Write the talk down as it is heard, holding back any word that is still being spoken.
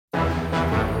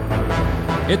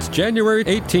It's January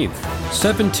 18th,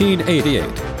 1788,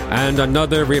 and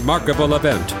another remarkable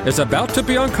event is about to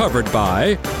be uncovered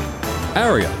by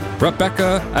Ariel,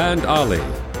 Rebecca, and Ali,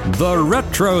 the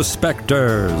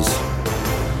Retrospectors.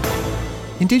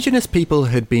 Indigenous people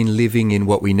had been living in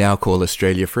what we now call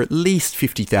Australia for at least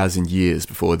 50,000 years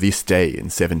before this day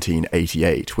in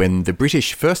 1788, when the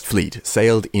British First Fleet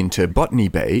sailed into Botany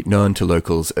Bay, known to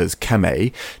locals as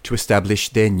Kamay, to establish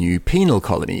their new penal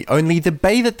colony. Only the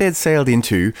bay that they'd sailed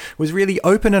into was really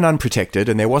open and unprotected,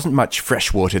 and there wasn't much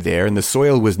fresh water there, and the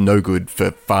soil was no good for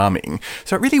farming.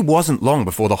 So it really wasn't long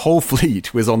before the whole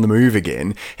fleet was on the move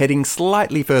again, heading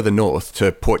slightly further north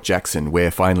to Port Jackson,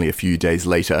 where finally a few days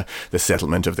later the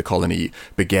settlement of the colony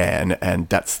began, and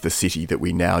that's the city that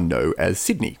we now know as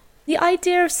Sydney. The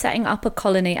idea of setting up a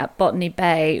colony at Botany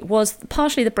Bay was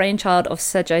partially the brainchild of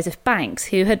Sir Joseph Banks,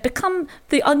 who had become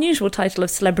the unusual title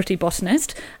of celebrity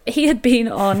botanist. He had been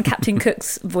on Captain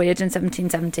Cook's voyage in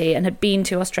 1770 and had been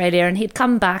to Australia, and he'd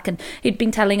come back and he'd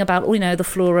been telling about, the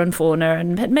flora and fauna,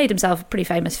 and had made himself a pretty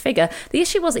famous figure. The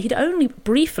issue was that he'd only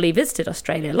briefly visited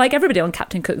Australia, like everybody on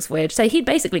Captain Cook's voyage. So he'd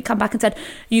basically come back and said,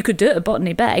 you could do it at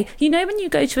Botany Bay. When you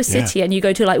go to a city and you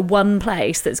go to like one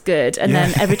place that's good, and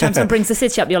then every time someone brings the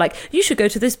city up, you're like, you should go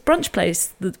to this brunch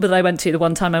place that I went to the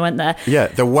one time I went there. Yeah,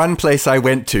 the one place I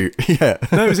went to. Yeah.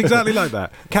 No, it was exactly like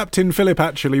that. Captain Phillip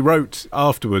actually wrote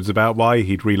afterwards about why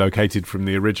he'd relocated from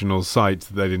the original site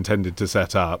that they'd intended to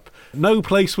set up. No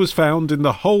place was found in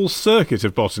the whole circuit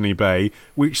of Botany Bay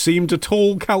which seemed at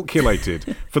all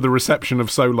calculated for the reception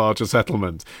of so large a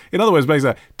settlement. In other words,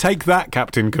 basically, take that,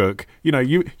 Captain Cook.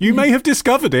 You may have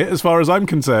discovered it as far as I'm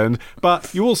concerned,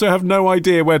 but you also have no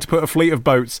idea where to put a fleet of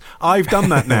boats. I've done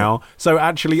that now. So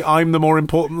actually, I'm the more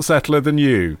important settler than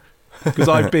you, because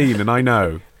I've been and I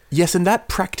know. Yes, and that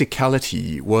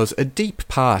practicality was a deep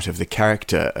part of the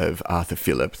character of Arthur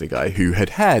Phillip, the guy who had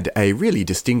had a really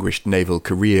distinguished naval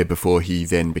career before he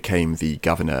then became the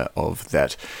governor of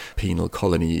that penal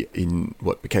colony in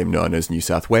what became known as New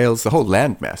South Wales. The whole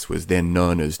landmass was then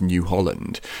known as New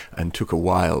Holland, and took a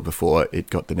while before it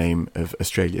got the name of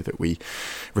Australia that we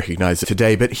recognise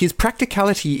today. But his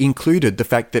practicality included the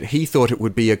fact that he thought it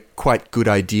would be a quite good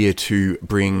idea to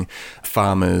bring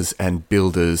farmers and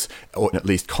builders, or at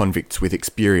least convicts with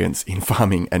experience in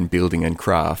farming and building and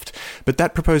craft. But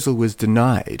that proposal was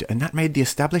denied, and that made the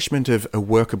establishment of a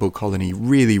workable colony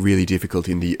really, really difficult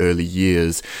in the early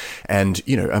years. And,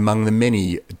 among the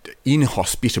many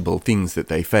inhospitable things that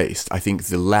they faced, I think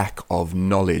the lack of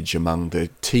knowledge among the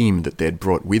team that they'd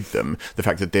brought with them, the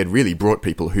fact that they'd really brought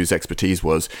people whose expertise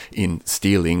was in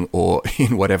stealing or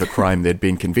in whatever crime they'd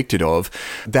been convicted of,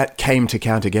 that came to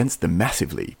count against them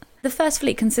massively. The First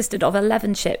Fleet consisted of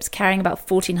 11 ships carrying about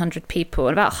 1,400 people,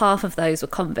 and about half of those were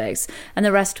convicts, and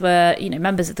the rest were,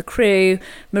 members of the crew,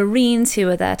 Marines who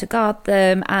were there to guard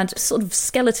them, and sort of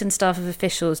skeleton staff of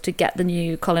officials to get the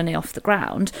new colony off the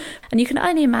ground. And you can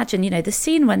only imagine, the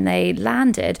scene when they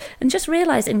landed, and just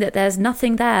realising that there's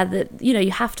nothing there, that,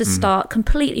 you have to start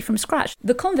completely from scratch.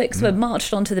 The convicts were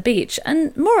marched onto the beach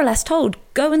and more or less told,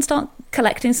 go and start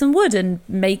collecting some wood and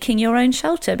making your own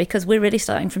shelter, because we're really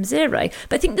starting from zero.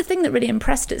 But I think the thing that really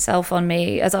impressed itself on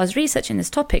me as I was researching this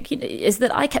topic is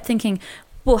that I kept thinking,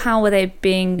 well, how were they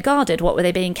being guarded? What were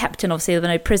they being kept in? Obviously, there were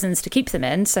no prisons to keep them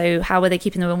in, so how were they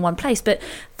keeping them in one place? But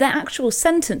their actual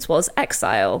sentence was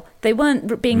exile. They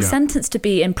weren't being sentenced to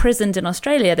be imprisoned in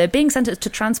Australia. They're being sentenced to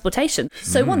transportation.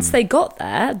 So once they got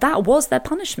there, that was their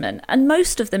punishment. And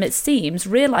most of them, it seems,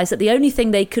 realised that the only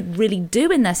thing they could really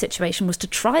do in their situation was to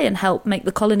try and help make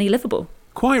the colony livable.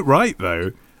 Quite right,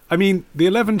 though. I mean, the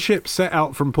 11 ships set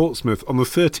out from Portsmouth on the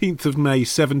 13th of May,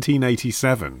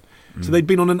 1787. So they'd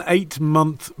been on an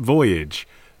 8-month voyage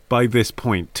by this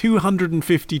point.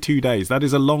 252 days. That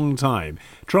is a long time.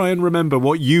 Try and remember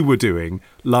what you were doing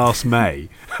last May,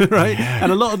 right? Yeah.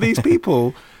 And a lot of these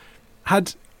people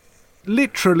had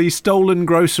literally stolen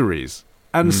groceries.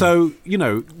 And so,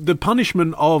 the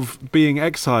punishment of being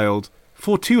exiled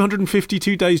for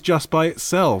 252 days just by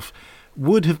itself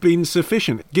would have been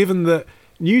sufficient, given that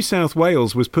New South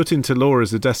Wales was put into law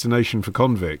as a destination for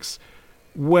convicts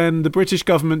when the British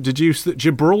government deduced that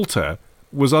Gibraltar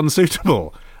was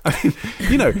unsuitable. I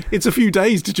mean, it's a few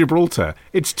days to Gibraltar.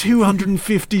 It's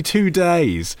 252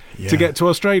 days to get to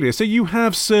Australia. So you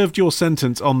have served your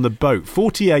sentence on the boat.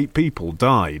 48 people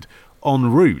died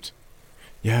en route.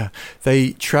 Yeah,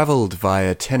 they travelled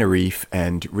via Tenerife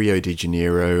and Rio de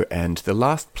Janeiro, and the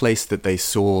last place that they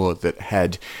saw that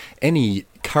had any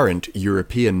current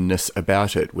Europeanness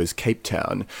about it was Cape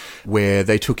Town, where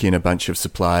they took in a bunch of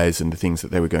supplies and the things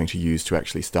that they were going to use to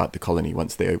actually start the colony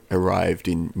once they arrived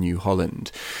in New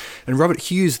Holland. And Robert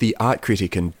Hughes, the art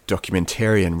critic and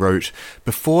documentarian, wrote,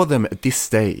 "Before them at this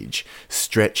stage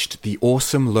stretched the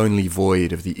awesome lonely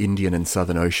void of the Indian and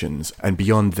Southern Oceans, and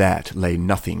beyond that lay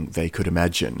nothing they could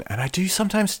imagine." And I do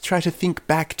sometimes try to think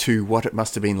back to what it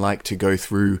must have been like to go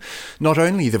through not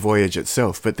only the voyage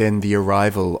itself, but then the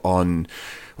arrival on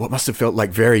what must have felt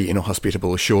like very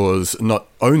inhospitable shores. Not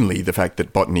only the fact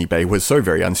that Botany Bay was so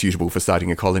very unsuitable for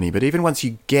starting a colony, but even once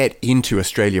you get into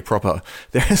Australia proper,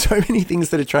 there are so many things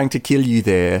that are trying to kill you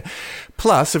there.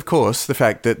 Plus, of course, the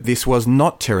fact that this was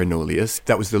not terra nullius.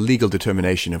 That was the legal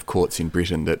determination of courts in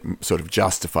Britain that sort of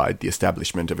justified the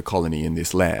establishment of a colony in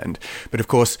this land. But of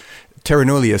course, terra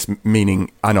nullius,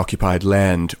 meaning unoccupied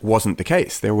land, wasn't the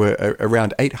case. There were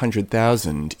around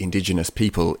 800,000 indigenous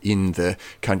people in the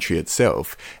country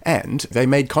itself, and they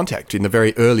made contact in the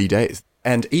very early days.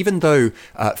 And even though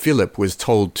Philip was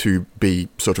told to be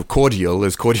sort of cordial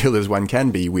as one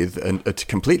can be with a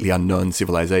completely unknown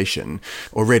civilization,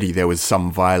 already there was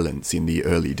some violence in the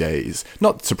early days.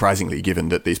 Not surprisingly, given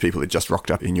that these people had just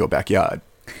rocked up in your backyard.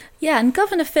 Yeah, and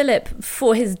Governor Phillip,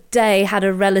 for his day, had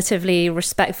a relatively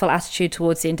respectful attitude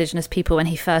towards the indigenous people when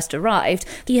he first arrived.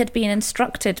 He had been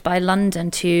instructed by London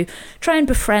to try and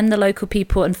befriend the local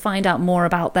people and find out more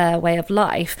about their way of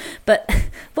life. But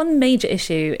one major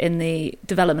issue in the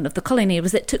development of the colony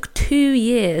was that it took 2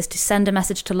 years to send a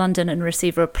message to London and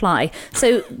receive a reply.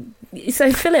 So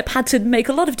Philip had to make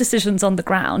a lot of decisions on the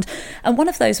ground. And one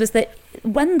of those was that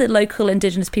when the local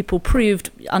indigenous people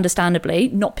proved, understandably,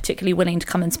 not particularly willing to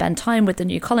come and spend time with the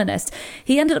new colonists,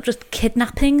 he ended up just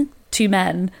kidnapping 2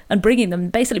 men and bringing them,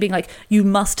 basically being like, you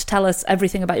must tell us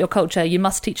everything about your culture, you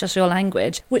must teach us your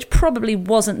language, which probably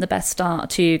wasn't the best start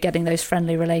to getting those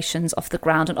friendly relations off the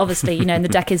ground. And obviously, in the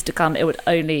decades to come, it would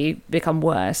only become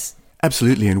worse.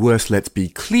 Absolutely, and worse, let's be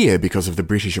clear, because of the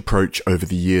British approach over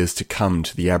the years to come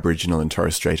to the Aboriginal and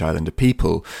Torres Strait Islander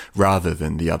people, rather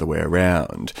than the other way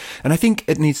around. And I think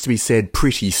it needs to be said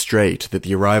pretty straight that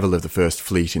the arrival of the First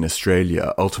Fleet in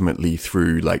Australia, ultimately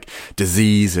through,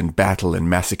 disease and battle and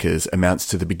massacres, amounts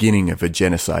to the beginning of a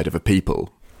genocide of a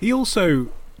people. He also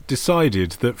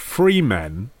decided that free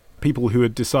men, people who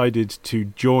had decided to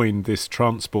join this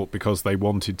transport because they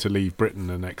wanted to leave Britain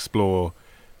and explore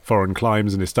foreign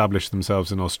climes and establish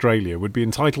themselves in Australia, would be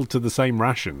entitled to the same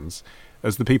rations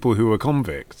as the people who were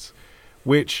convicts,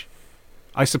 which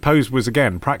I suppose was,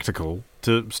 again, practical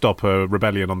to stop a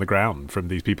rebellion on the ground from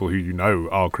these people who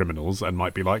are criminals and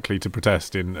might be likely to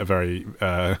protest in a very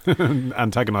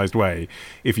antagonised way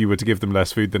if you were to give them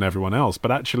less food than everyone else. But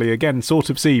actually, again,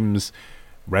 sort of seems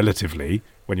relatively,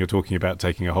 when you're talking about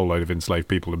taking a whole load of enslaved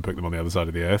people and putting them on the other side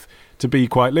of the earth, to be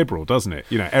quite liberal, doesn't it?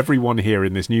 Everyone here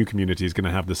in this new community is going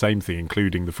to have the same thing,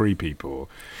 including the free people.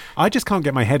 I just can't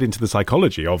get my head into the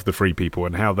psychology of the free people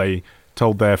and how they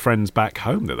told their friends back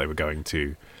home that they were going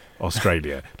to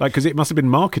Australia. Because it must have been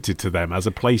marketed to them as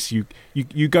a place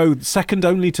you go second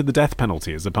only to the death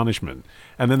penalty as a punishment.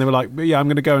 And then they were like, yeah, I'm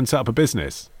going to go and set up a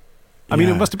business. I mean,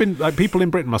 it must have been people in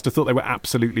Britain must have thought they were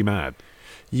absolutely mad.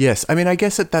 Yes, I mean, I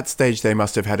guess at that stage they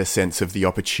must have had a sense of the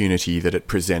opportunity that it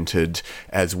presented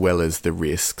as well as the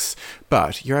risks.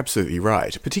 But you're absolutely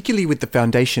right, particularly with the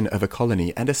foundation of a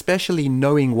colony, and especially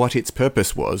knowing what its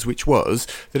purpose was, which was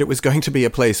that it was going to be a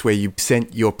place where you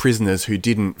sent your prisoners who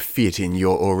didn't fit in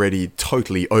your already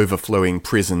totally overflowing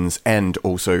prisons, and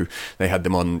also they had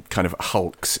them on kind of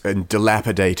hulks and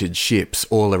dilapidated ships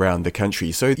all around the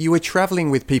country. So you were travelling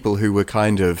with people who were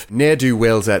kind of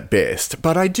ne'er-do-wells at best.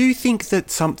 But I do think that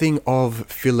something of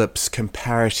Philip's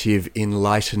comparative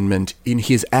enlightenment in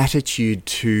his attitude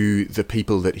to the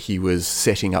people that he was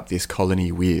setting up this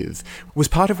colony with was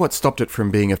part of what stopped it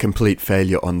from being a complete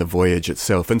failure on the voyage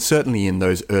itself, and certainly in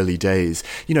those early days.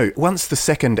 Once the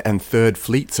second and third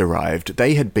fleets arrived,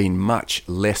 they had been much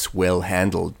less well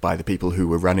handled by the people who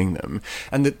were running them,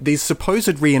 and these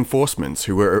supposed reinforcements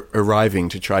who were arriving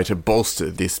to try to bolster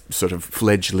this sort of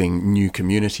fledgling new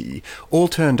community all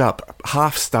turned up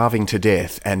half starving to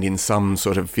death and in some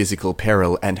sort of physical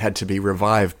peril, and had to be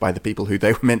revived by the people who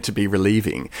they were meant to be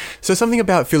relieving. So something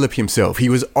about Philip himself, he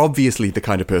was obviously the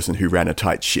kind of person who ran a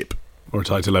tight ship. Or a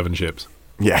tight 11 ships.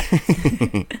 Yeah.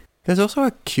 There's also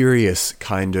a curious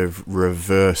kind of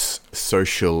reverse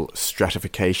social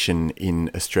stratification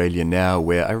in Australia now,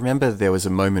 where I remember there was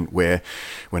a moment where,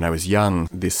 when I was young,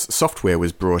 this software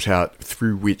was brought out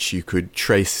through which you could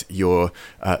trace your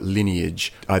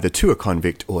lineage either to a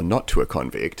convict or not to a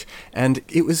convict. And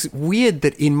it was weird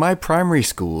that in my primary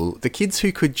school, the kids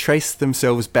who could trace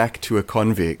themselves back to a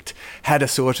convict had a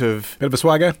sort of... Bit of a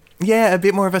swagger? Yeah, a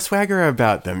bit more of a swagger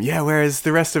about them. Yeah, whereas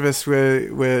the rest of us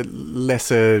were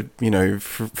lesser,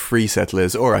 free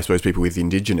settlers, or I suppose people with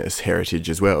indigenous heritage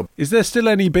as well. Is there still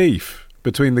any beef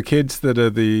between the kids that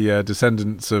are the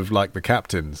descendants of, like, the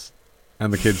captains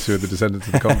and the kids who are the descendants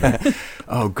of the convict?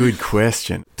 Oh, good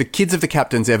question. The kids of the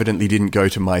captains evidently didn't go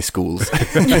to my schools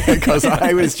because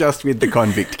I was just with the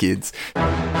convict kids.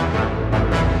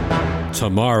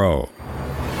 Tomorrow.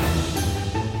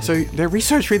 So their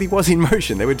research really was in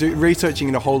motion. They were researching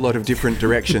in a whole lot of different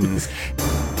directions.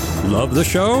 Love the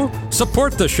show?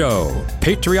 Support the show.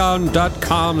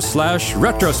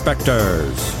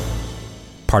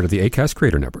 Patreon.com/retrospectors. Part of the Acast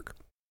Creator Network.